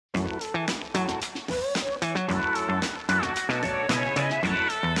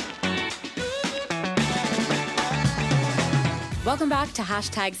Welcome back to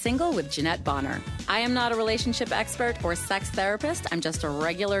Hashtag Single with Jeanette Bonner. I am not a relationship expert or sex therapist. I'm just a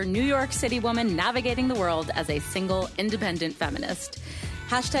regular New York City woman navigating the world as a single, independent feminist.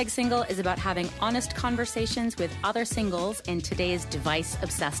 Hashtag Single is about having honest conversations with other singles in today's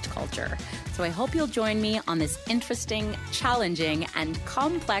device-obsessed culture. So I hope you'll join me on this interesting, challenging, and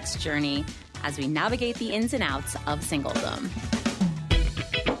complex journey as we navigate the ins and outs of singledom.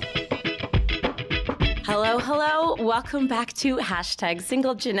 Hello. Welcome back to Hashtag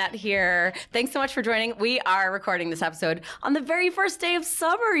Single. Jeanette here. Thanks so much for joining. We are recording this episode on the very first day of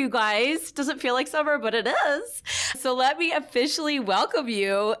summer, you guys. Doesn't feel like summer, but it is. So let me officially welcome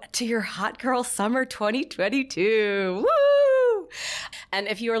you to your Hot Girl Summer 2022. Woo! And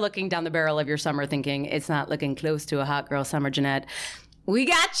if you are looking down the barrel of your summer thinking it's not looking close to a Hot Girl Summer, Jeanette, we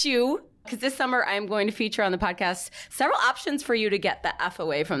got you. Because this summer, I'm going to feature on the podcast several options for you to get the F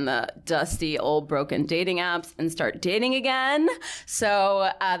away from the dusty, old, broken dating apps and start dating again.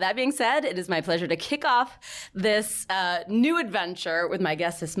 So that being said, it is my pleasure to kick off this new adventure with my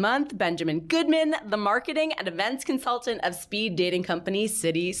guest this month, Benjamin Goodman, the marketing and events consultant of speed dating company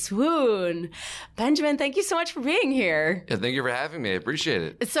City Swoon. Benjamin, thank you so much for being here. Yeah, thank you for having me. I appreciate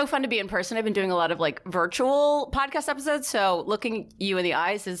it. It's so fun to be in person. I've been doing a lot of virtual podcast episodes, so looking you in the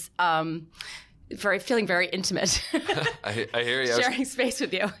eyes is feeling very intimate. I hear you. Sharing space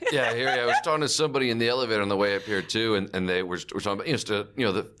with you. Yeah, I hear you. I was talking to somebody in the elevator on the way up here too, and they were talking about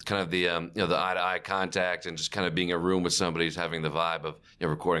the eye-to-eye contact and just kind of being in a room with somebody who's having the vibe of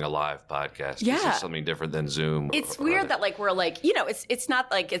recording a live podcast. Yeah, it's just something different than Zoom. It's weird that we're it's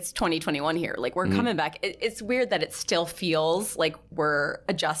not like it's 2021 here. We're coming back. It's weird that it still feels like we're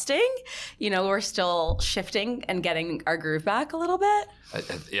adjusting. We're still shifting and getting our groove back a little bit. I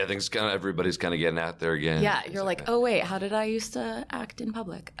think it's kind of everybody's kind of getting out there again. Yeah, you're like, oh wait, how did I used to act in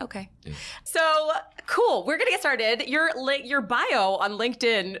public? Okay, yeah. So cool. We're gonna get started. Your bio on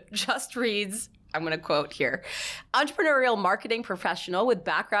LinkedIn just reads, I'm going to quote here, entrepreneurial marketing professional with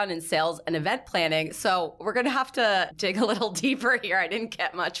background in sales and event planning. So we're going to have to dig a little deeper here. I didn't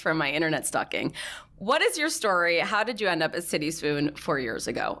get much from my internet stalking. What is your story? How did you end up at City Swoon 4 years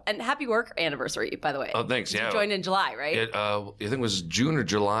ago? And happy work anniversary, by the way. Oh, thanks. You joined in July, right? I think it was June or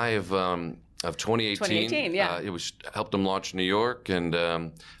July of 2018. 2018, yeah. It was helped them launch New York, and I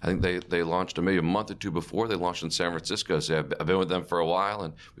think they launched maybe a month or two before they launched in San Francisco. So I've been with them for a while,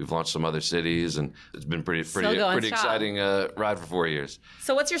 and we've launched some other cities, and it's been pretty exciting ride for 4 years.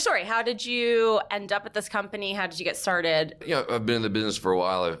 So what's your story? How did you end up at this company? How did you get started? I've been in the business for a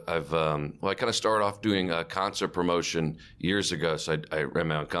while. I kind of started off doing concert promotion years ago. So I ran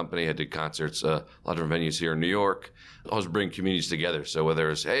my own company. I did concerts, a lot of different venues here in New York. I always bring communities together. So whether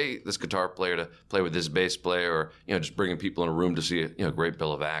it's, hey, this guitar player to play with this bass player, or just bringing people in a room to see a great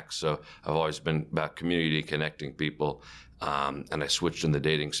bill of acts. So I've always been about community, connecting people. And I switched in the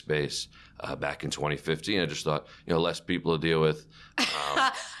dating space back in 2015. I just thought, less people to deal with.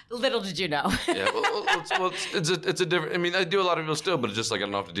 Little did you know. Yeah, well, it's a different. I mean, I do a lot of people still, but it's just I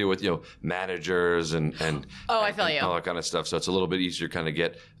don't have to deal with managers and I feel you, all that kind of stuff. So it's a little bit easier to kind of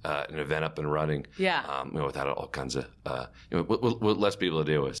get an event up and running. Yeah. Without all kinds of with less people to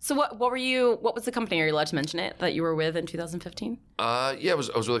deal with. So what was the company? Are you allowed to mention it that you were with in 2015? I was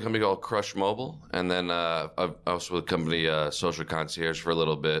with a company called Crush Mobile, and then I was with a company Social Concierge for a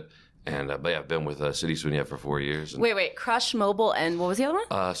little bit. And but I've been with City Swoon for 4 years. Wait, Crush Mobile, and what was the other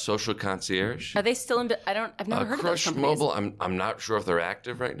one? Social Concierge. Are they still in? I've never heard of those companies. Crush Mobile. I'm not sure if they're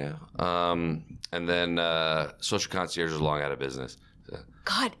active right now. And then Social Concierge is long out of business. So.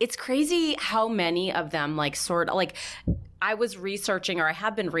 God, it's crazy how many of them I was researching, or I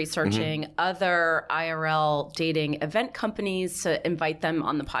have been researching, other IRL dating event companies to invite them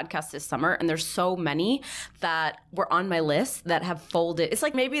on the podcast this summer. And there's so many that were on my list that have folded. It's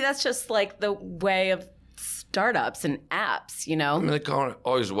maybe that's just the way of startups and apps, I mean, it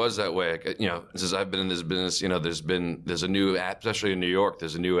always was that way. Since I've been in this business, there's a new app, especially in New York.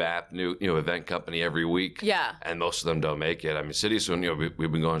 There's a new app, new event company every week. Yeah. And most of them don't make it. I mean, City Swoon,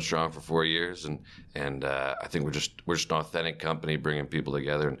 we've been going strong for 4 years, and I think we're just an authentic company bringing people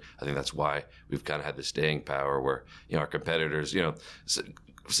together, and I think that's why we've kind of had the staying power where our competitors,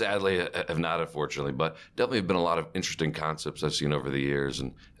 sadly have not, unfortunately, but definitely have been a lot of interesting concepts I've seen over the years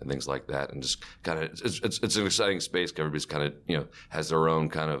and things like that. And just kind of, it's an exciting space. Everybody's kind of, has their own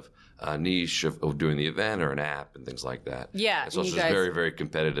kind of niche of doing the event or an app and things like that. Yeah. It's also very, very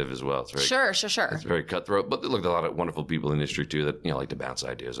competitive as well. It's very, Sure. It's very cutthroat, but look, at a lot of wonderful people in the industry too that, like to bounce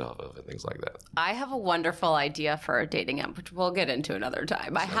ideas off of and things like that. I have a wonderful idea for a dating app, which we'll get into another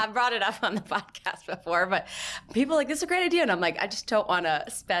time. I have brought it up on the podcast before, but people are like, this is a great idea. And I'm like, I just don't want to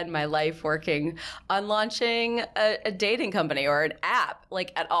spend my life working on launching a dating company or an app,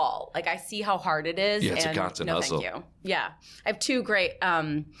 like at all. Like I see how hard it is. Yeah, it's a constant hustle. Thank you. Yeah. I have two great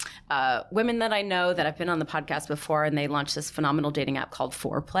women that I know that have been on the podcast before, and they launched this phenomenal dating app called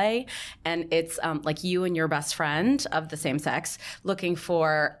Foreplay. And it's like you and your best friend of the same sex looking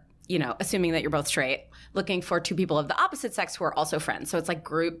for, assuming that you're both straight, looking for two people of the opposite sex who are also friends. So it's like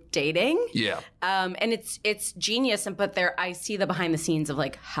group dating. Yeah. And it's genius. But I see the behind the scenes of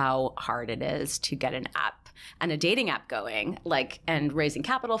like how hard it is to get an app and a dating app going, and raising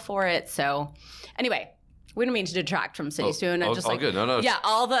capital for it. So anyway, we don't mean to detract from City Swoon. All good. No. Yeah,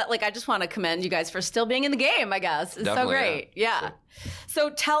 I just want to commend you guys for still being in the game, I guess. It's Definitely, so great. Yeah. Sure. So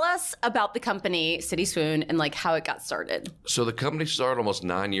tell us about the company City Swoon and how it got started. So the company started almost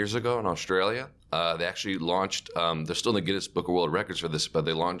 9 years ago in Australia. They actually launched, they're still in the Guinness Book of World Records for this, but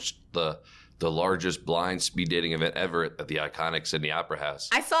they launched the largest blind speed dating event ever at the iconic Sydney Opera House.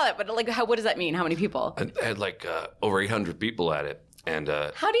 I saw that, but what does that mean? How many people? It had over 800 people at it. And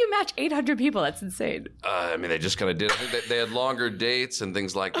how do you match 800 people? That's insane. They just kind of did. I think they had longer dates and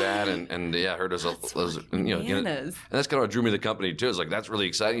things like that. And yeah, I heard those, and that's kind of what drew me to the company too. It's like, that's really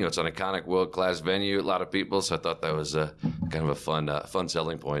exciting. It's an iconic world-class venue, a lot of people. So I thought that was kind of a fun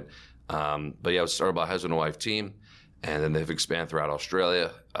selling point. But yeah, it was started by a husband and wife team, and then they've expanded throughout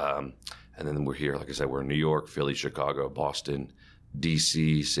Australia. And then we're here, like I said, we're in New York, Philly, Chicago, Boston,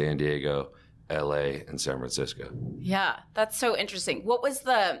 DC, San Diego, LA, and San Francisco. Yeah, that's so interesting. What was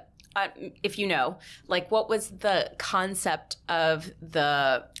the, if what was the concept of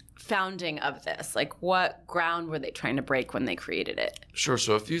the founding of this? What ground were they trying to break when they created it? Sure.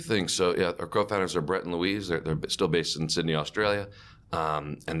 So a few things. So yeah, our co-founders are Brett and Louise. They're still based in Sydney, Australia.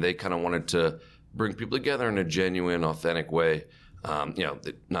 And they kind of wanted to bring people together in a genuine, authentic way. Not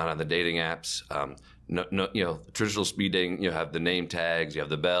on the dating apps. Traditional speed dating, you have the name tags, you have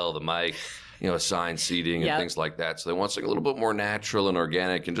the bell, the mic, assigned seating and things like that. So they want something a little bit more natural and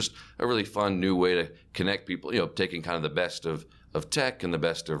organic and just a really fun new way to connect people, taking kind of the best of tech and the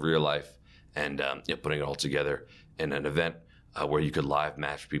best of real life and putting it all together in an event where you could live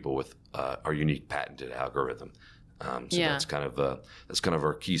match people with our unique patented algorithm. That's kind of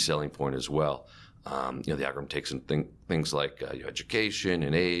our key selling point as well. The algorithm takes in things like education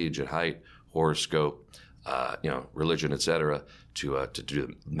and age and height, horoscope, religion, etc., to do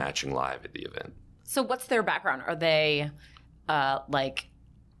the matching live at the event. So what's their background? Are they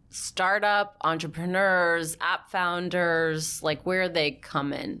startup entrepreneurs, app founders? Where are they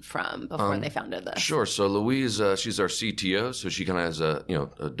coming from before they founded this? Sure. So Louise, she's our CTO, so she kind of has a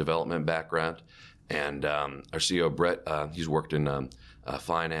development background, and our CEO Brett, he's worked in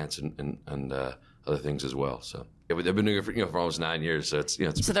finance and other things as well. So. Yeah, they've been doing it for almost 9 years, so it's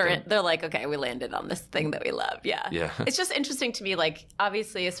so they're like, okay, we landed on this thing that we love. Yeah. It's just interesting to me,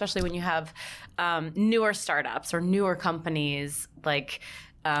 obviously, especially when you have newer startups or newer companies,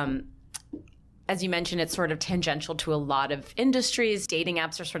 as you mentioned, it's sort of tangential to a lot of industries. Dating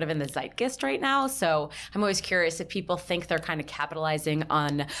apps are sort of in the zeitgeist right now, so I'm always curious if people think they're kind of capitalizing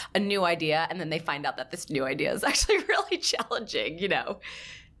on a new idea, and then they find out that this new idea is actually really challenging.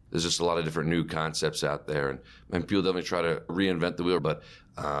 There's just a lot of different new concepts out there, and people definitely try to reinvent the wheel. But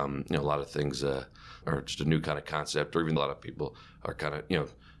a lot of things are just a new kind of concept, or even a lot of people are kind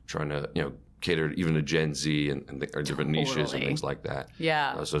of trying to cater even to Gen Z and different niches and things like that.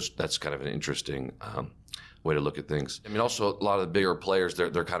 Yeah. So that's kind of an interesting way to look at things. Also a lot of the bigger players,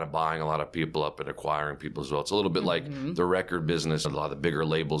 they're kind of buying a lot of people up and acquiring people as well. It's a little bit like the record business. A lot of the bigger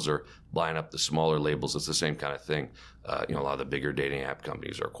labels are buying up the smaller labels. It's the same kind of thing. A lot of the bigger dating app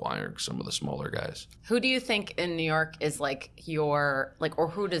companies are acquiring some of the smaller guys. Who do you think in New York is or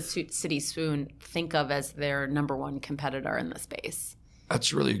who does City Swoon think of as their number one competitor in the space?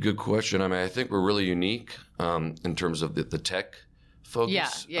 That's really a good question. I think we're really unique in terms of the tech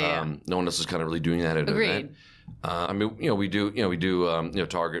focus. Yeah. No one else is kind of really doing that at an event. We do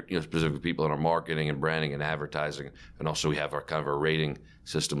target specific people in our marketing and branding and advertising, and also we have our kind of our rating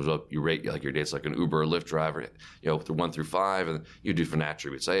system as well. You rate like your dates like an Uber or Lyft driver, through 1 through 5, and you do different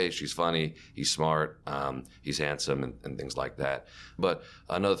attributes. Say, hey, she's funny, he's smart, he's handsome, and things like that. But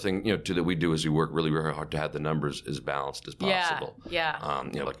another thing, too, that we do is we work really, really hard to have the numbers as balanced as possible. Yeah.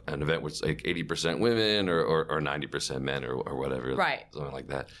 Like an event with like 80% women or 90% men or whatever. Right. Something like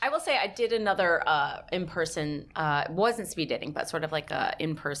that. I will say I did another in-person, it wasn't speed dating, but sort of like a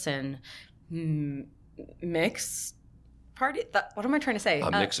in-person mix party. What am I trying to say? A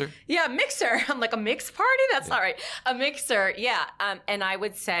mixer? Yeah, mixer. I'm like, a mix party? That's not right. A mixer, yeah. And I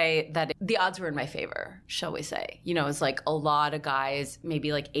would say that the odds were in my favor, shall we say. It's like a lot of guys,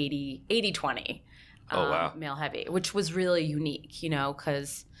 maybe like 80-20. Wow. Male heavy, which was really unique,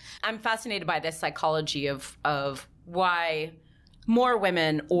 because I'm fascinated by this psychology of why more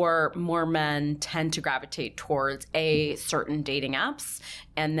women or more men tend to gravitate towards A, certain dating apps,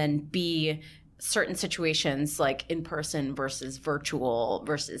 and then B, certain situations like in person versus virtual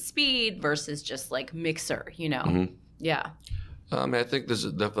versus speed versus just like mixer, Mm-hmm. Yeah. I think there's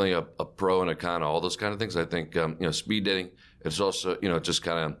definitely a pro and a con of all those kind of things. I think, speed dating, it's also, just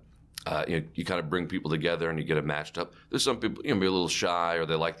kind of, you kind of bring people together and you get it matched up. There's some people, be a little shy, or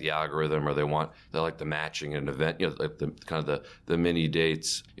they like the algorithm, or they like the matching in an event, like the kind of the mini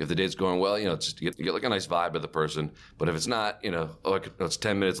dates. If the date's going well, just you get like a nice vibe of the person. But if it's not, it's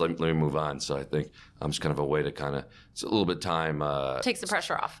 10 minutes, let me move on. So I think it's kind of a way to kind of, it's a little bit time. Takes the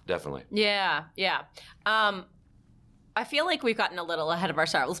pressure off. Definitely. Yeah. I feel like we've gotten a little ahead of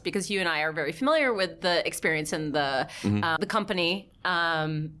ourselves because you and I are very familiar with the experience in the company.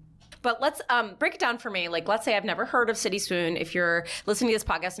 But let's break it down for me. Like, let's say I've never heard of City Swoon. If you're listening to this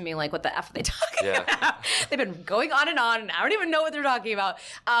podcast and being like, what the F are they talking about? They've been going on, and I don't even know what they're talking about.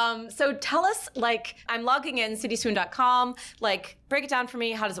 So tell us, like, I'm logging in, cityswoon.com. Like, break it down for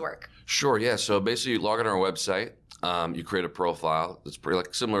me. How does it work? Sure, yeah. So basically, you log on our website. You create a profile. It's pretty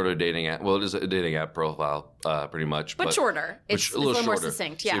similar to a dating app. Well, it is a dating app profile, pretty much. But shorter. It's a little more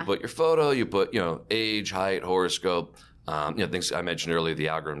succinct, yeah. So you put your photo, you put, age, height, horoscope. Things I mentioned earlier, the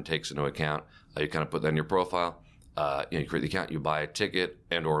algorithm takes into account. You kind of put that in your profile. You create the account. You buy a ticket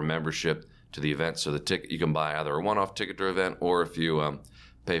and or a membership to the event. So the ticket, you can buy either a one-off ticket to an event, or if you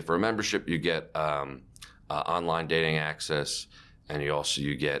pay for a membership, you get online dating access, and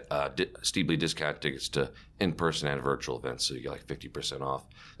you get steeply discounted tickets to in-person and virtual events. So you get like 50% off.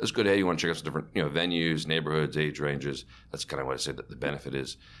 That's good. Hey, you want to check out some different venues, neighborhoods, age ranges. That's kind of what I say that the benefit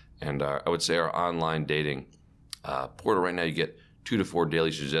is. And I would say our online dating portal right now, you get 2 to 4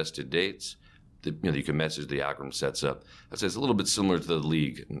 daily suggested dates that you can message, the algorithm sets up. I'd say it's a little bit similar to the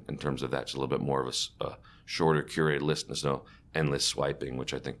league in terms of that. It's a little bit more of a shorter curated list. There's no endless swiping,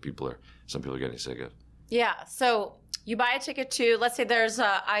 which I think some people are getting sick of. Yeah. So you buy a ticket to, let's say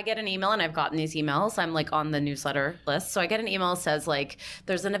I get an email, and I've gotten these emails. I'm like on the newsletter list. So I get an email that says like,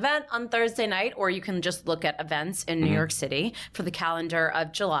 there's an event on Thursday night, or you can just look at events in New York City for the calendar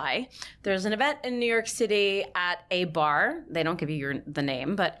of July. There's an event in New York City at a bar. They don't give you the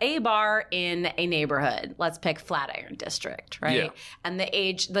name, but a bar in a neighborhood. Let's pick Flatiron District, right? Yeah. And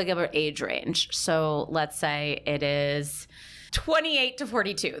they'll give an age range. So let's say it is 28 to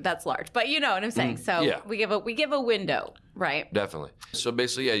 42. That's large, but you know what I'm saying. So yeah. we give a window, right? Definitely. So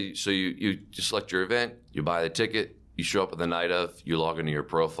basically, yeah. So you select your event, you buy the ticket, you show up on the night of, you log into your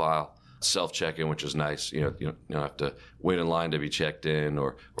profile, self check-in, which is nice. You don't have to wait in line to be checked in,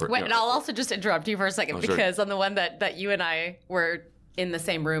 or wait. And I'll also just interrupt you for a second because on the one that you and I were in the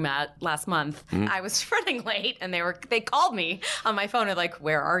same room at last month, I was running late, and they called me on my phone and like,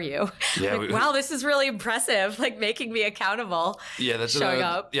 where are you? Yeah, like, wow, this is really impressive, like making me accountable. Yeah, that's showing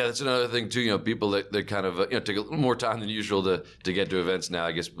up. Yeah, that's another thing too. People that kind of take a little more time than usual to get to events now.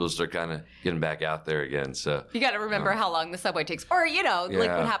 I guess people start kind of getting back out there again. So you got to remember how long the subway takes, or like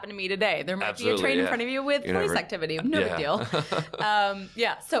what happened to me today. There might be a train in front of you with police activity. No big deal.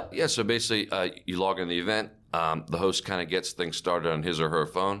 So basically, you log in the event. The host kind of gets things started on his or her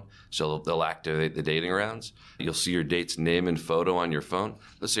phone, so they'll activate the dating rounds. You'll see your date's name and photo on your phone.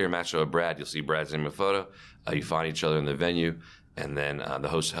 Let's say you're matched with Brad. You'll see Brad's name and photo. You find each other in the venue, and then the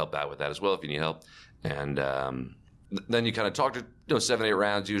host will help out with that as well if you need help. And then you kind of talk to 7, 8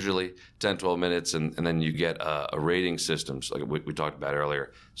 rounds, usually 10, 12 minutes, and then you get a rating system, so like we talked about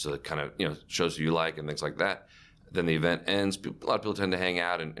earlier. So it kind of shows who you like and things like that. Then the event ends. A lot of people tend to hang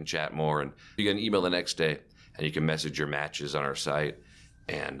out and chat more, and you get an email the next day. And you can message your matches on our site.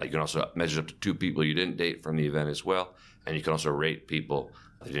 And you can also message up to 2 people you didn't date from the event as well. And you can also rate people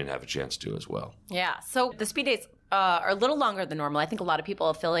that you didn't have a chance to as well. Yeah. So the speed dates are a little longer than normal. I think a lot of people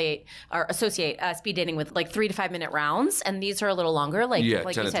affiliate or associate speed dating with like 3 to 5 minute rounds, and these are a little longer, like you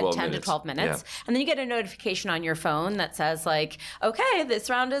said, 10 to 12 minutes. Yeah. And then you get a notification on your phone that says like, okay, this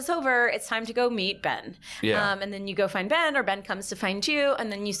round is over. It's time to go meet Ben. Yeah. And then you go find Ben, or Ben comes to find you,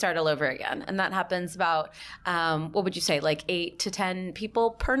 and then you start all over again. And that happens about, what would you say, like 8 to 10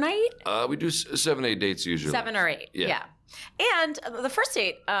 people per night? We do 7, 8 dates usually. 7 or 8, yeah. And the first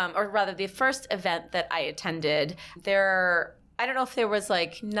date, or rather the first event that I attended, I don't know if there was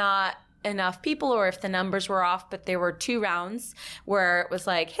like not enough people or if the numbers were off, but there were 2 rounds where it was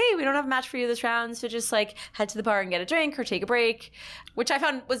like, hey, we don't have a match for you this round, so just like head to the bar and get a drink or take a break, which I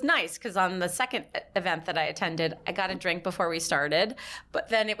found was nice because on the second event that I attended, I got a drink before we started, but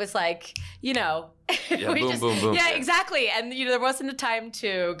then it was like, yeah, boom. Yeah, exactly. And there wasn't a time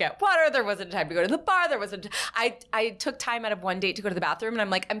to get water. There wasn't a time to go to the bar. I took time out of one date to go to the bathroom, and I'm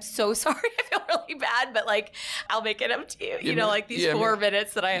like, I'm so sorry. I feel really bad, but like, I'll make it up to you. Like these 4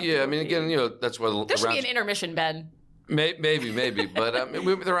 minutes that I have. Yeah, I mean, again, that's why there should be an intermission, Ben. Maybe, but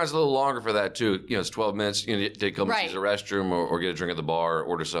the round's a little longer for that too. It's 12 minutes. You take a couple use the restroom or get a drink at the bar, or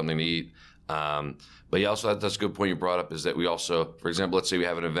order something to eat. But yeah, also that's a good point you brought up, is that we also, for example, let's say we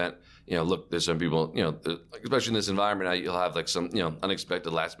have an event. Look, there's some people, especially in this environment, you'll have like some,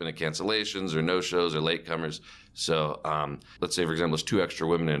 unexpected last minute cancellations or no shows or latecomers. So let's say, for example, there's 2 extra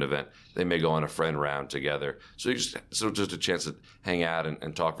women in an event. They may go on a friend round together. So just a chance to hang out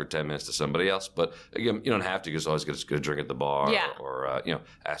and talk for 10 minutes to somebody else. But again, you don't have to. Just always get a drink at the bar, or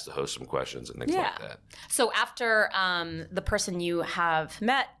ask the host some questions and things like that. So after the person you have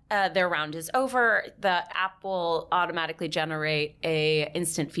met, their round is over, the app will automatically generate a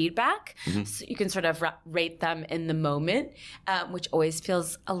instant feedback. Mm-hmm. So you can sort of rate them in the moment, which always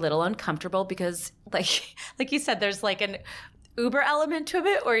feels a little uncomfortable because like you said, there's like an Uber element to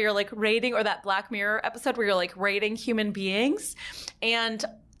it where you're like rating, or that Black Mirror episode where you're like rating human beings. And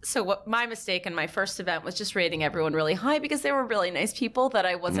so what my mistake in my first event was just rating everyone really high because they were really nice people that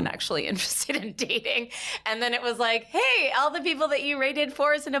I wasn't actually interested in dating. And then it was like, hey, all the people that you rated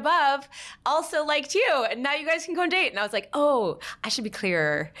 4s and above also liked you, and now you guys can go and date. And I was like, oh, I should be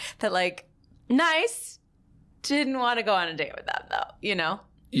clearer that like, nice, didn't want to go on a date with them though,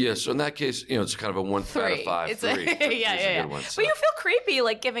 Yeah, so in that case, it's kind of a 1 out of 5. It's 3. Yeah. Good one, so. But you feel creepy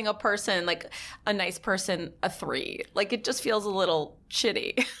like giving a person, like a nice person, a 3. Like it just feels a little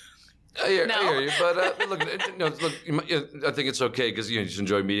shitty. I hear you, but look, I think it's okay because you just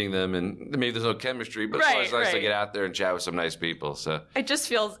enjoy meeting them, and maybe there's no chemistry, but it's always nice to get out there and chat with some nice people. So it just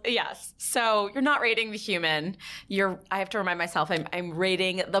feels So you're not rating the human. I have to remind myself I'm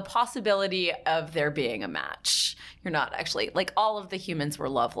rating the possibility of there being a match. You're not actually, like, all of the humans were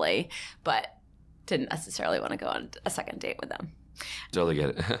lovely, but didn't necessarily want to go on a second date with them. Totally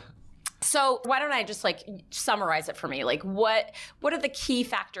get it. So why don't I just like summarize it for me? Like what are the key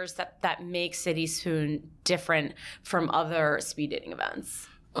factors that make City Swoon different from other speed dating events?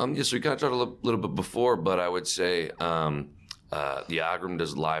 So we kind of talked a little bit before, but I would say the algorithm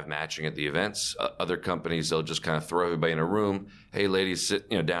does live matching at the events. Other companies, they'll just kind of throw everybody in a room. Hey, ladies, sit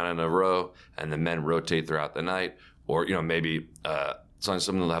down in a row, and the men rotate throughout the night. Or maybe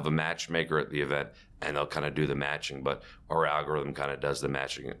someone will have a matchmaker at the event, and they'll kind of do the matching. But our algorithm kind of does the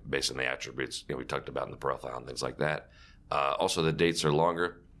matching based on the attributes we talked about in the profile and things like that. Also, the dates are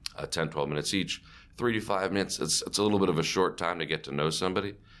longer, 10, 12 minutes each. 3 to 5 minutes, it's a little bit of a short time to get to know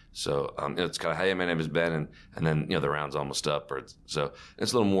somebody. So it's kind of, hey, my name is Ben, and then the round's almost up. So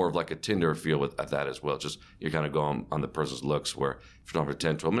it's a little more of like a Tinder feel at that as well. Just you're kind of going on the person's looks, where if you're talking for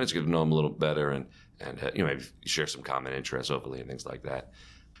 10, 12 minutes, you get to know them a little better, and maybe share some common interests, hopefully, and things like that.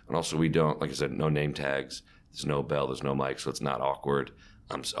 And also, we don't, like I said, no name tags. There's no bell. There's no mic, so it's not awkward.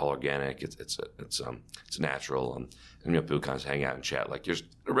 It's all organic. It's natural. And people kind of hang out and chat like you're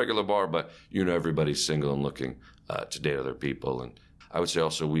a regular bar, but everybody's single and looking to date other people. And I would say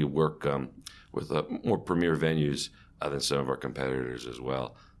also we work with more premier venues than some of our competitors as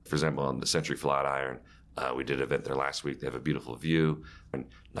well. For example, on the Century Flatiron, we did an event there last week. They have a beautiful view and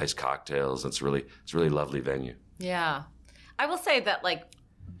nice cocktails. It's a really lovely venue. Yeah, I will say that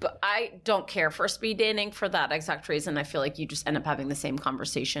but I don't care for speed dating for that exact reason. I feel like you just end up having the same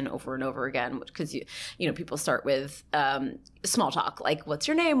conversation over and over again because people start with small talk, like, what's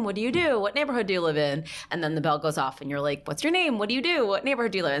your name? What do you do? What neighborhood do you live in? And then the bell goes off and you're like, what's your name? What do you do? What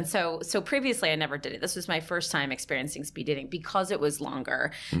neighborhood do you live in? So previously I never did it. This was my first time experiencing speed dating because it was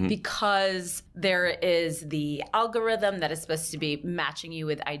longer, because there is the algorithm that is supposed to be matching you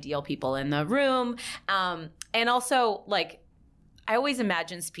with ideal people in the room. And also I always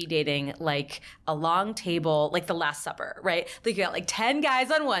imagine speed dating like a long table, like the Last Supper, right? Like you got like 10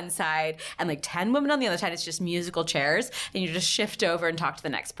 guys on one side and like 10 women on the other side. It's just musical chairs and you just shift over and talk to the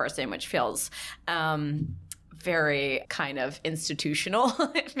next person, which feels very kind of institutional,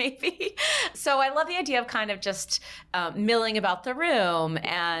 maybe. So I love the idea of kind of just milling about the room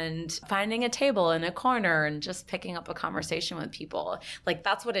and finding a table in a corner and just picking up a conversation with people. Like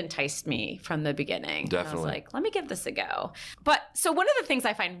that's what enticed me from the beginning. Definitely. I was like, let me give this a go. But so one of the things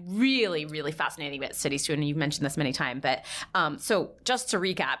I find really, really fascinating about City Swoon, and you've mentioned this many times, but so just to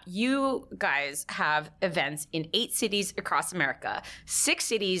recap, you guys have events in 8 cities across America, 6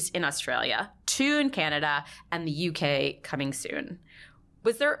 cities in Australia, 2 in Canada, and the UK coming soon.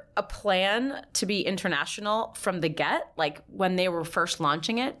 Was there a plan to be international from the get, like when they were first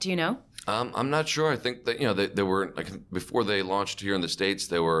launching it? Do you know? I'm not sure. I think that, they were, like, before they launched here in the States,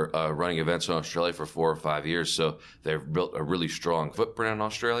 they were running events in Australia for 4 or 5 years. So they've built a really strong footprint in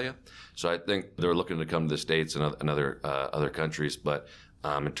Australia. So I think they're looking to come to the States and other countries. But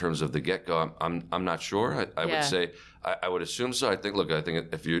in terms of the get-go, I'm not sure. I would say, I would assume so. I think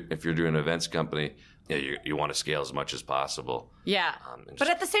if you're doing an events company, you want to scale as much as possible. Yeah. But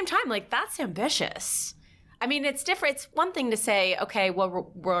at the same time, like, that's ambitious. I mean, it's different. It's one thing to say, okay,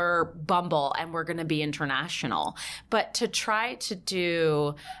 well, we're Bumble and we're going to be international. But to try to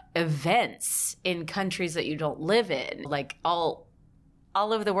do events in countries that you don't live in, like all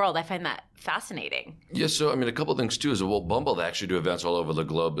over the world, I find that fascinating. Yeah, so I mean, a couple of things too is, well, Bumble, they actually do events all over the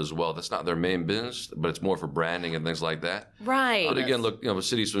globe as well. That's not their main business, but it's more for branding and things like that. Right. But again, look, with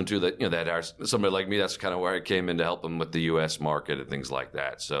City Swoon too, that somebody like me, that's kind of where I came in to help them with the U.S. market and things like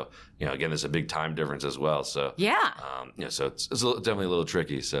that. So, again, there's a big time difference as well. So yeah, so it's definitely a little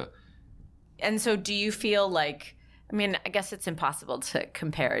tricky. So, and so do you feel like? I mean, I guess it's impossible to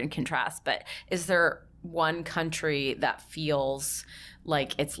compare and contrast, but is there one country that feels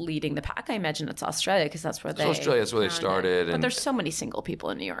like it's leading the pack? I imagine it's Australia because that's where they started. But there's so many single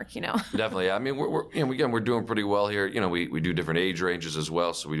people in New York, Definitely. I mean, we're doing pretty well here. We do different age ranges as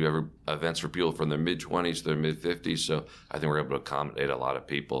well. So we do events for people from their mid-20s to their mid-50s. So I think we're able to accommodate a lot of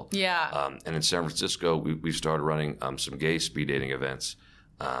people. Yeah. And in San Francisco, we started running some gay speed dating events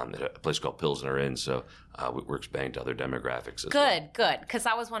at a place called Pilsner Inn. So we're expanding to other demographics as well. Good. Because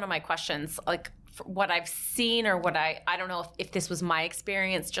that was one of my questions. Like, what I've seen, or what I don't know if this was my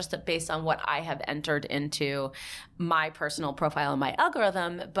experience, just based on what I have entered into my personal profile and my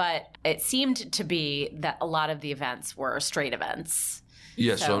algorithm, but it seemed to be that a lot of the events were straight events.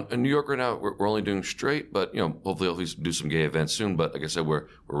 Yeah, so in New York right now, we're only doing straight, but hopefully we'll do some gay events soon. But like I said, we're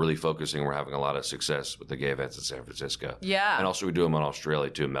really focusing. We're having a lot of success with the gay events in San Francisco. Yeah, and also we do them in Australia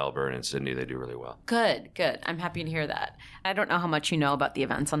too, Melbourne and Sydney. They do really well. Good. I'm happy to hear that. I don't know how much you know about the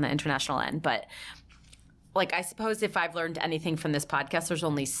events on the international end, but like, I suppose if I've learned anything from this podcast, there's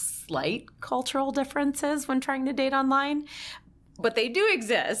only slight cultural differences when trying to date online. But they do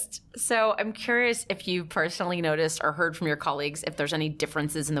exist. So I'm curious if you personally noticed or heard from your colleagues if there's any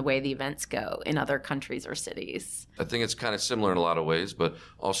differences in the way the events go in other countries or cities. I think it's kind of similar in a lot of ways, but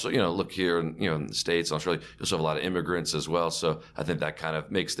also, look here in the States, Australia, you also have a lot of immigrants as well. So I think that kind of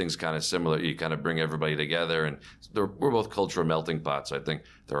makes things kind of similar. You kind of bring everybody together, and we're both cultural melting pots. So I think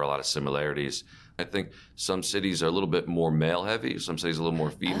there are a lot of similarities. I think some cities are a little bit more male heavy. Some cities are a little more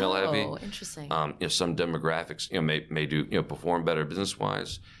female heavy. Oh, interesting. Some demographics, may do, perform better business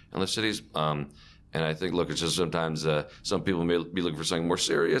wise in the cities. And I think, look, it's just sometimes some people may be looking for something more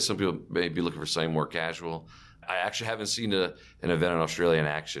serious. Some people may be looking for something more casual. I actually haven't seen an event in Australia in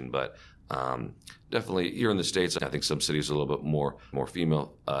action, but definitely here in the States, I think some cities are a little bit more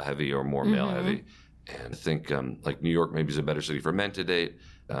female heavy or more male heavy. And I think like New York maybe is a better city for men to date.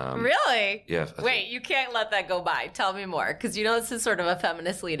 Really? Yeah. Wait, you can't let that go by. Tell me more, because this is sort of a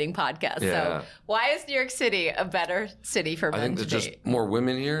feminist leading podcast. Yeah. So why is New York City a better city for men I think to there's date? just more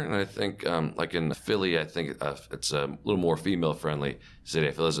women here, and I think like in Philly, I think it's a little more female friendly city.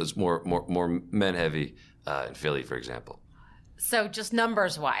 I feel it's more men heavy in Philly, for example. So just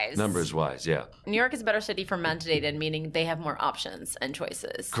numbers wise. Numbers wise, yeah. New York is a better city for men to date in, meaning they have more options and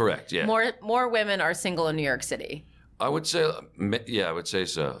choices. Correct, yeah. More women are single in New York City. I would say, I would say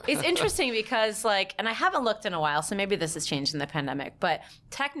so. It's interesting because, and I haven't looked in a while, so maybe this has changed in the pandemic, but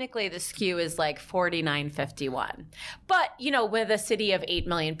technically the skew is 49-51. But, with a city of 8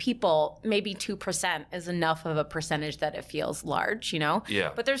 million people, maybe 2% is enough of a percentage that it feels large,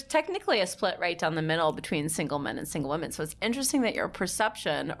 Yeah. But there's technically a split right down the middle between single men and single women. So it's interesting that your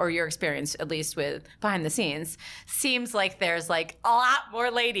perception, or your experience, at least with behind the scenes, seems like there's a lot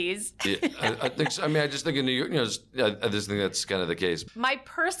more ladies. Yeah, I think so. I mean, I just think in New York, I just think that's kind of the case. My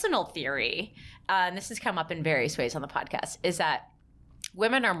personal theory, and this has come up in various ways on the podcast, is that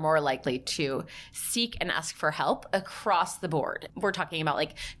women are more likely to seek and ask for help across the board. We're talking about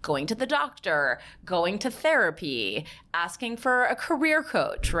like going to the doctor, going to therapy, asking for a career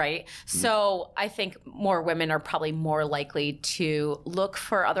coach, right? So I think more women are probably more likely to look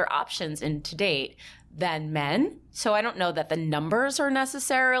for other options in to date than men. So I don't know that the numbers are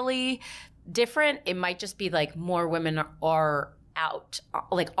necessarily different. It might just be like more women are out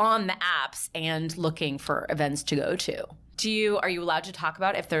like on the apps and looking for events to go to. Are you allowed to talk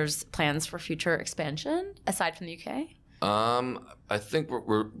about if there's plans for future expansion aside from the UK? I think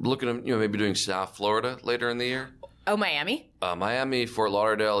we're looking at maybe doing South Florida later in the year. Oh, Miami? Miami, Fort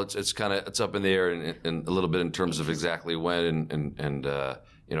Lauderdale. It's up in the air and a little bit in terms of exactly when and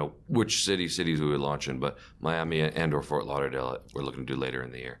which cities we would launch in. But Miami and or Fort Lauderdale we're looking to do later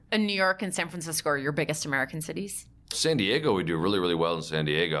in the year. And New York and San Francisco are your biggest American cities? San Diego, we do really, really well in San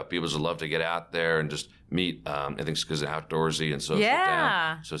Diego. People just love to get out there and just meet. I think it's because it's outdoorsy and social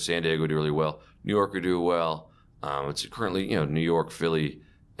town. So San Diego, we do really well. New York, we do well. It's currently, New York, Philly,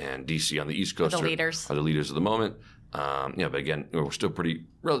 and D.C. on the East Coast are the leaders of the moment. But again, we're still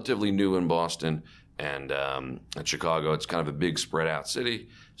relatively new in Boston and Chicago. It's kind of a big spread out city.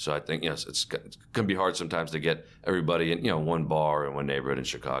 So I think, it's going to be hard sometimes to get everybody in, one bar and one neighborhood in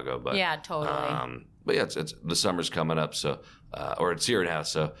Chicago. But yeah, totally. But yeah, it's the summer's coming up, so or it's here now,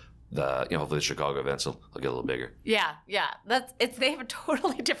 so hopefully the Chicago events will get a little bigger. Yeah. They have a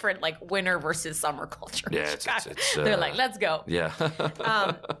totally different like winter versus summer culture. Yeah, they're like, let's go. Yeah.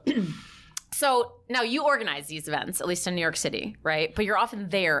 So now you organize these events, at least in New York City, right? But you're often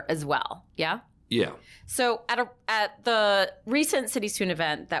there as well. Yeah. Yeah. So at the recent City Swoon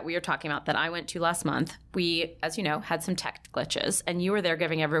event that we were talking about that I went to last month, we, as you know, had some tech glitches, and you were there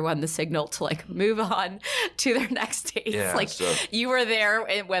giving everyone the signal to like move on to their next dates. Yeah, like you were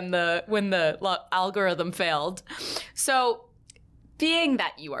there when the algorithm failed. So being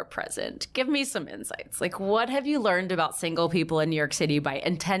that you are present, give me some insights. Like, what have you learned about single people in New York City by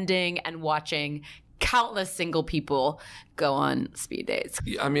attending and watching countless single people go on speed dates?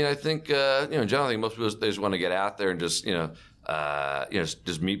 I mean, I think in general, I think most people they just want to get out there and just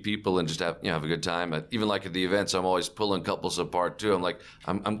just meet people and just have a good time. Even like at the events, I'm always pulling couples apart too. I'm like,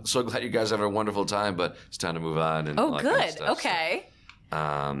 I'm so glad you guys are having a wonderful time, but it's time to move on. And good. Kind of stuff. Okay.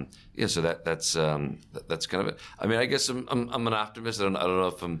 So that's kind of it. I mean, I guess I'm an optimist. I don't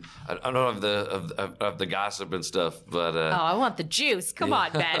know of the gossip and stuff, but I want the juice. Come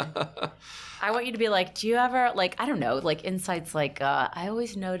on, Ben. I want you to be like, do you ever like, I don't know, like insights like I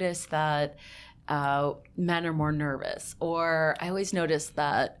always notice that men are more nervous, or I always notice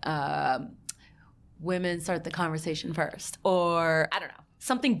that women start the conversation first, or I don't know,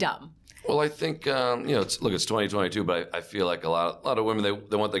 something dumb. Well, I think it's 2022, but I feel like a lot of women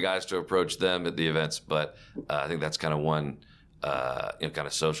they want the guys to approach them at the events, but I think that's kind of one kind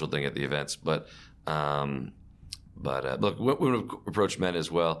of social thing at the events. But look, women approach men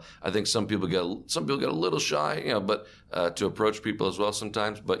as well. I think some people get a little shy, but to approach people as well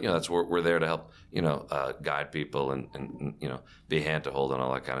sometimes. But that's where we're there to help, guide people and be a hand to hold and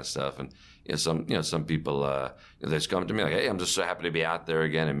all that kind of stuff. And some people they just come to me like, hey, I'm just so happy to be out there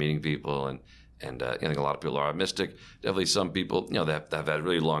again and meeting people. And I think a lot of people are optimistic. Definitely some people, they have had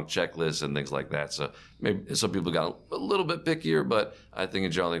really long checklists and things like that. So maybe some people got a little bit pickier, but I think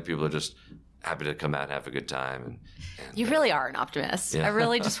in general, people are just happy to come out and have a good time. And you really are an optimist. Yeah. I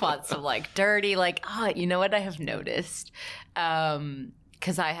really just want some like dirty, like, you know what I have noticed?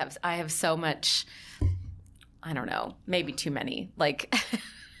 Because I have so much, I don't know, maybe too many like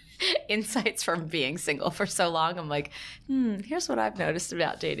insights from being single for so long. I'm like, here's what I've noticed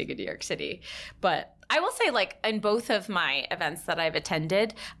about dating in New York City. But I will say, like, in both of my events that I've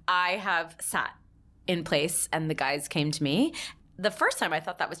attended, I have sat in place and the guys came to me. The first time I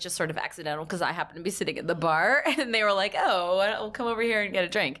thought that was just sort of accidental because I happened to be sitting at the bar and they were like, oh, we'll come over here and get a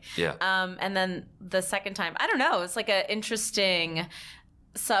drink. Yeah. And then the second time, I don't know, it's like an interesting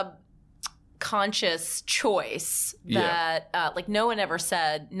subconscious choice that like no one ever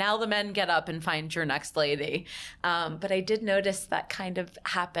said, now the men get up and find your next lady. But I did notice that kind of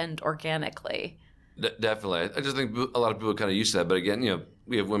happened organically. Definitely. I just think a lot of people are kind of used to that. But again,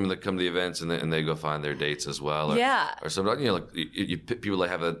 we have women that come to the events and they go find their dates as well. Or sometimes, like people that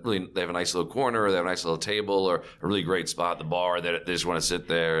have they have a nice little corner, or they have a nice little table, or a really great spot at the bar that they just want to sit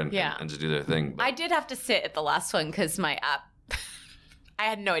there and just do their thing. But I did have to sit at the last one because my app I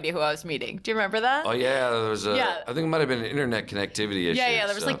had no idea who I was meeting. Do you remember that? Oh yeah, there was I think it might have been an internet connectivity issue. Yeah.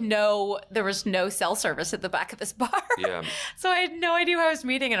 There was there was no cell service at the back of this bar. Yeah. So I had no idea who I was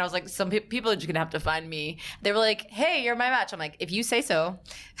meeting, and I was like, some people are just gonna have to find me. They were like, "Hey, you're my match." I'm like, "If you say so."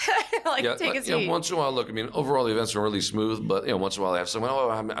 Take a seat. Once in a while, look, I mean, overall the events are really smooth, but once in a while I have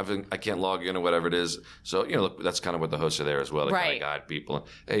someone, I can't log in or whatever it is. So look, that's kind of what the hosts are there as well to kind of guide people.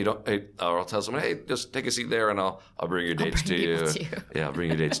 Hey, or I'll tell someone, hey, just take a seat there, and I'll bring your dates to you. Yeah, I'll bring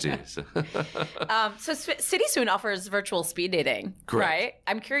your dates to you. So, so CitySwoon offers virtual speed dating, correct. Right?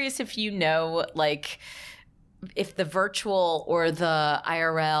 I'm curious if you know, if the virtual or the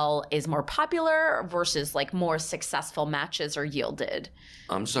IRL is more popular versus more successful matches are yielded.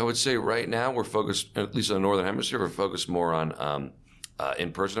 So I would say right now we're focused, at least in the Northern Hemisphere, we're focused more on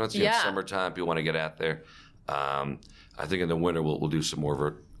in-person events. Summertime, people want to get out there. I think in the winter we'll do some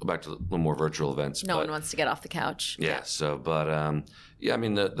more back to a little more virtual events. No one wants to get off the couch. Yeah. So, but I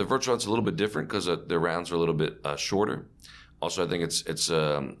mean the virtual events a little bit different because the rounds are a little bit shorter. Also, I think it's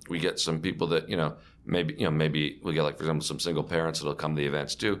we get some people that maybe we get for example some single parents that'll come to the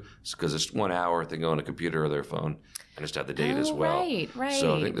events too because it's 1 hour they go on a computer or their phone and just have the date as well. Right.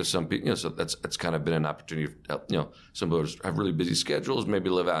 So I think there's some people so that's kind of been an opportunity to help some people have really busy schedules,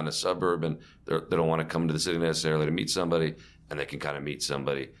 maybe live out in a suburb and they don't want to come to the city necessarily to meet somebody, and they can kind of meet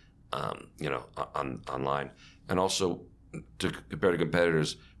somebody online. And also compared to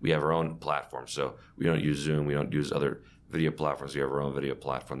competitors, we have our own platform, so we don't use Zoom, we don't use other video platforms. We have our own video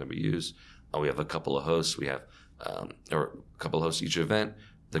platform that we use. We have a couple of hosts. We have or a couple of hosts each event.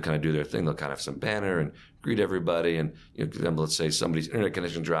 They kind of do their thing. They'll kind of have some banner and greet everybody. And let's say somebody's internet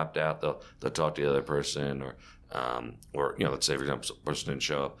connection dropped out. They'll talk to the other person, or let's say for example, some person didn't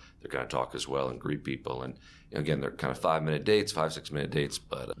show up. They're going to talk as well and greet people. And again, they're kind of 5-minute dates, 5-6 minute dates,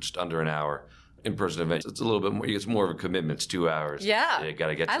 but just under an hour. In-person events, it's a little bit more. It's more of a commitment. It's 2 hours. Yeah, you got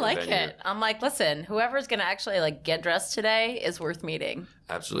to get. To I like venue. it. I'm like, listen, whoever's going to actually get dressed today is worth meeting.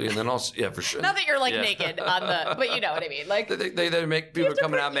 Absolutely, and then also, for sure. Not that you're naked on the, but you know what I mean. They make people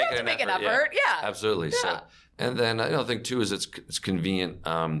coming out making an effort. Yeah, absolutely. Yeah. So, and then I think too is it's convenient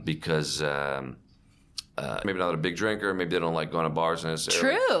because. Maybe not a big drinker. Maybe they don't like going to bars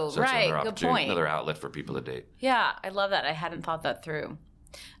necessarily. True, so right. Good point. Another outlet for people to date. Yeah, I love that. I hadn't thought that through.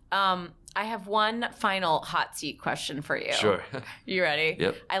 I have one final hot seat question for you. Sure. You ready?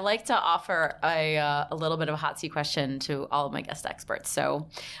 Yep. I like to offer a little bit of a hot seat question to all of my guest experts. So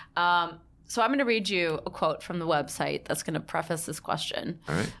I'm going to read you a quote from the website that's going to preface this question.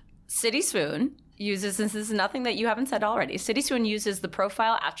 All right. City Swoon uses, this is nothing that you haven't said already, City Swoon uses the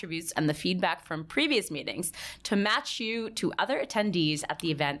profile attributes and the feedback from previous meetings to match you to other attendees at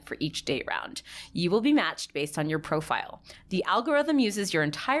the event for each date round. You will be matched based on your profile. The algorithm uses your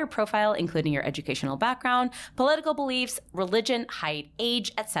entire profile, including your educational background, political beliefs, religion, height,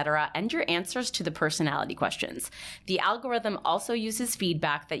 age, etc., and your answers to the personality questions. The algorithm also uses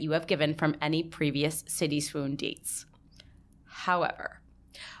feedback that you have given from any previous City Swoon dates. However,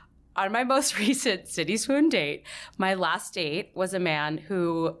 on my most recent City Swoon date, my last date was a man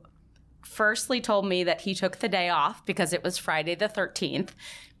who firstly told me that he took the day off because it was Friday the 13th,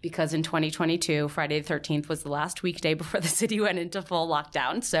 because in 2022, Friday the 13th was the last weekday before the city went into full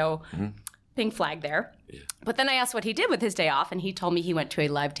lockdown. So pink flag there. Yeah. But then I asked what he did with his day off, and he told me he went to a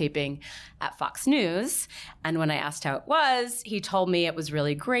live taping at Fox News. And when I asked how it was, he told me it was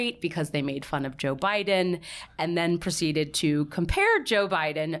really great because they made fun of Joe Biden, and then proceeded to compare Joe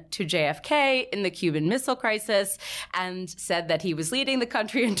Biden to JFK in the Cuban Missile Crisis, and said that he was leading the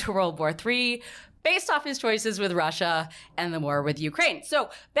country into World War III, based off his choices with Russia and the war with Ukraine. So,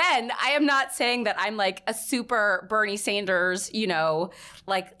 Ben, I am not saying that I'm a super Bernie Sanders,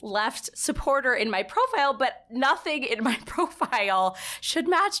 left supporter in my profile, but nothing in my profile should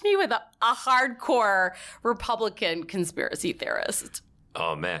match me with a hardcore Republican conspiracy theorist.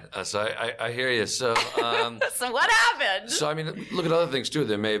 Oh man, so I hear you. So so what happened? So I mean, look at other things too.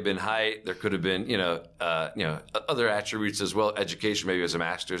 There may have been height. There could have been other attributes as well. Education, maybe as a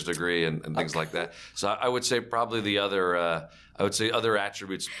master's degree and things like that. So I would say probably the other. I would say other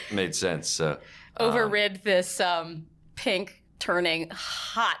attributes made sense. So overrid this pink turning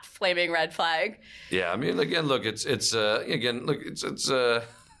hot flaming red flag. Yeah, I mean, again, look, it's it's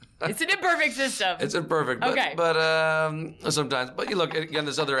it's an imperfect system. It's imperfect, but, okay. but sometimes. But you look again.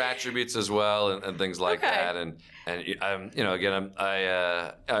 There's other attributes as well, and things like that. And again,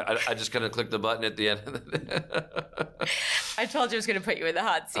 I just kind of clicked the button at the end. I told you I was going to put you in the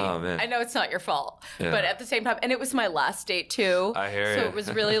hot seat. Oh man! I know it's not your fault, but at the same time, and it was my last date too. I hear so you. It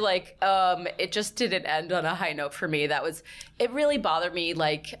was really it just didn't end on a high note for me. It really bothered me.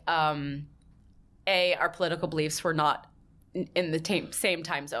 Our political beliefs were not in the same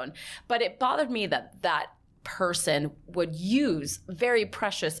time zone. But it bothered me that that person would use very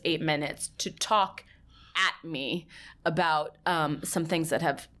precious 8 minutes to talk at me about some things that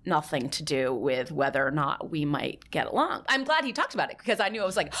have nothing to do with whether or not we might get along. I'm glad he talked about it because I knew it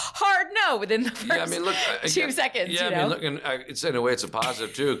was like hard no within the first 2 seconds. Yeah, you know? I mean, look, and it's in a way it's a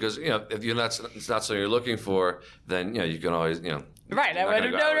positive too because if it's not something you're looking for, then you can always Right, I would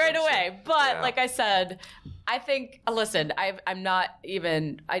have known right away. But yeah. like I said, I think, listen, I'm not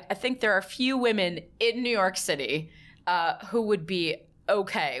even, I think there are a few women in New York City who would be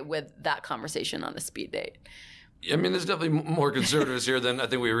okay with that conversation on a speed date. I mean, there's definitely more conservatives here than I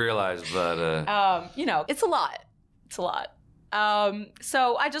think we realize, but... it's a lot. It's a lot.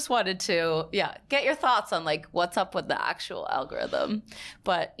 So I just wanted to, get your thoughts on like what's up with the actual algorithm.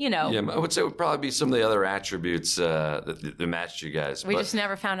 But, Yeah, I would say it would probably be some of the other attributes that matched you guys. We just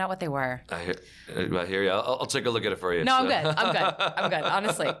never found out what they were. I hear you. I'll take a look at it for you. No, I'm good. I'm good.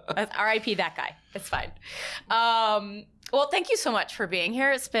 Honestly. R.I.P. that guy. It's fine. Well, thank you so much for being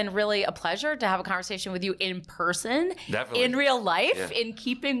here. It's been really a pleasure to have a conversation with you in person, Definitely. In real life, in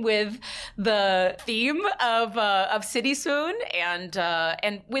keeping with the theme of City Swoon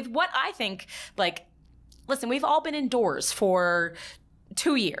and with what I think, like, listen, we've all been indoors for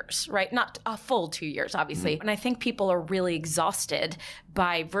 2 years, right? Not a full 2 years, obviously. And I think people are really exhausted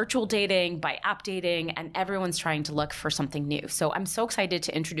by virtual dating, by app dating, and everyone's trying to look for something new. So I'm so excited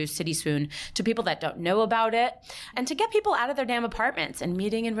to introduce City Swoon to people that don't know about it and to get people out of their damn apartments and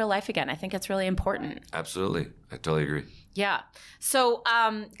meeting in real life again. I think it's really important. Absolutely. I totally agree. Yeah. So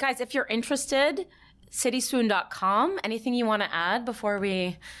guys, if you're interested, cityswoon.com. Anything you want to add before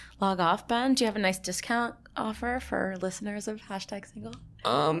we log off, Ben? Do you have a nice discount offer for listeners of #single?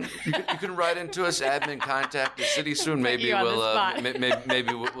 You can write into us, admincontact at CitySwoon. Maybe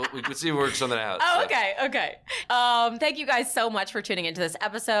we could see if we work something out. Oh, okay. Thank you guys so much for tuning into this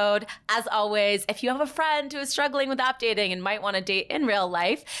episode. As always, if you have a friend who is struggling with app dating and might want to date in real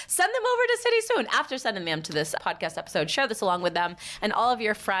life, send them over to CitySwoon. After sending them to this podcast episode, share this along with them and all of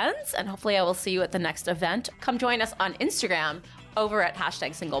your friends. And hopefully I will see you at the next event. Come join us on Instagram over at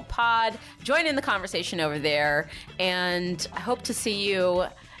 #singlepod. Join in the conversation over there. And I hope to see you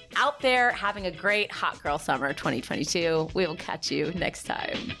out there having a great hot girl summer 2022. We will catch you next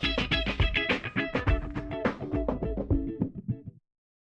time.